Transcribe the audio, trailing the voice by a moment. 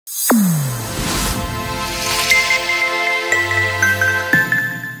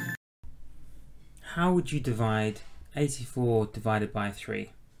how would you divide 84 divided by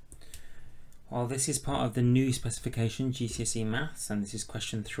 3? Well, this is part of the new specification GCSE Maths, and this is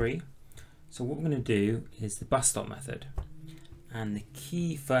question 3. So what we're going to do is the bus stop method. And the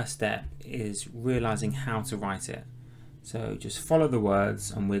key first step is realizing how to write it. So just follow the words,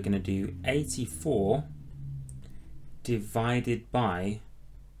 and we're going to do 84 divided by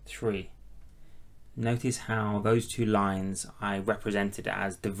 3. Notice how those two lines I represented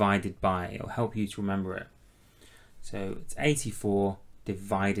as divided by. It'll help you to remember it. So it's 84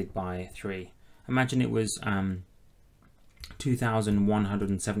 divided by 3. Imagine it was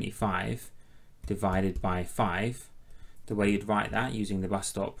 2,175 divided by 5. The way you'd write that using the bus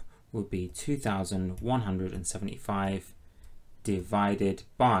stop would be 2,175 divided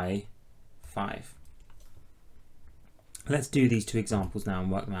by 5. Let's do these two examples now and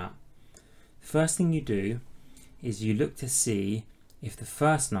work them out. First thing you do is you look to see if the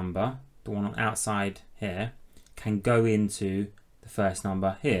first number, the one on outside here, can go into the first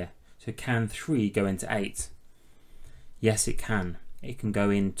number here. So can 3 go into 8? Yes, it can. It can go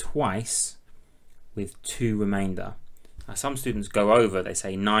in twice with 2 remainder. Now some students go over, they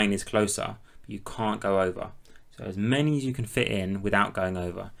say 9 is closer, but you can't go over. So as many as you can fit in without going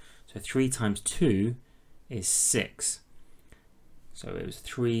over. So 3 times 2 is 6. So it was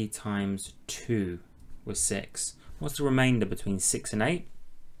 3 times 2 was 6. What's the remainder between 6 and 8?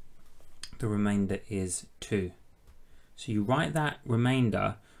 The remainder is 2. So you write that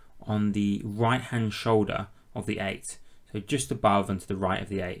remainder on the right hand shoulder of the 8. So just above and to the right of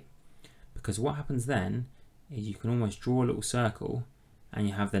the 8. Because what happens then is you can almost draw a little circle and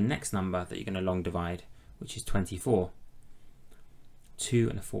you have the next number that you're going to long divide, which is 24. 2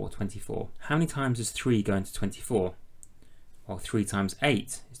 and a 4, 24. How many times does 3 go into 24? Well, 3 times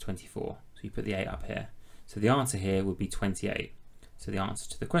 8 is 24. So you put the 8 up here. So the answer here would be 28. So the answer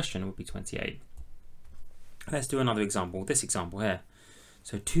to the question would be 28. Let's do another example, this example here.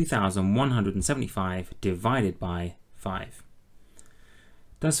 So 2,175 divided by 5.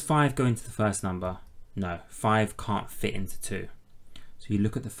 Does 5 go into the first number? No, 5 can't fit into 2. So you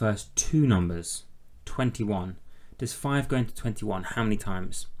look at the first two numbers, 21. Does 5 go into 21? How many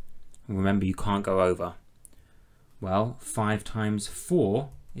times? And remember, you can't go over. Well, 5 times 4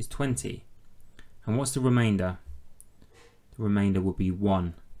 is 20. And what's the remainder? The remainder would be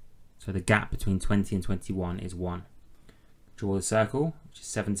 1. So the gap between 20 and 21 is 1. Draw the circle, which is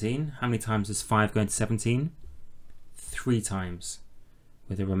 17. How many times does 5 go into 17? 3 times,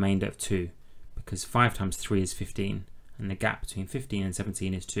 with a remainder of 2. Because 5 times 3 is 15. And the gap between 15 and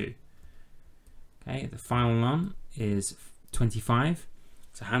 17 is 2. Okay, the final one is 25.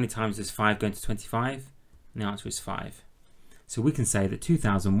 So how many times does 5 go into 25? And the answer is 5. So we can say that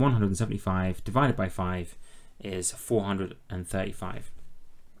 2,175 divided by 5 is 435.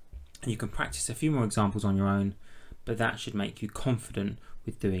 And you can practice a few more examples on your own, but that should make you confident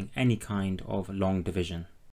with doing any kind of long division.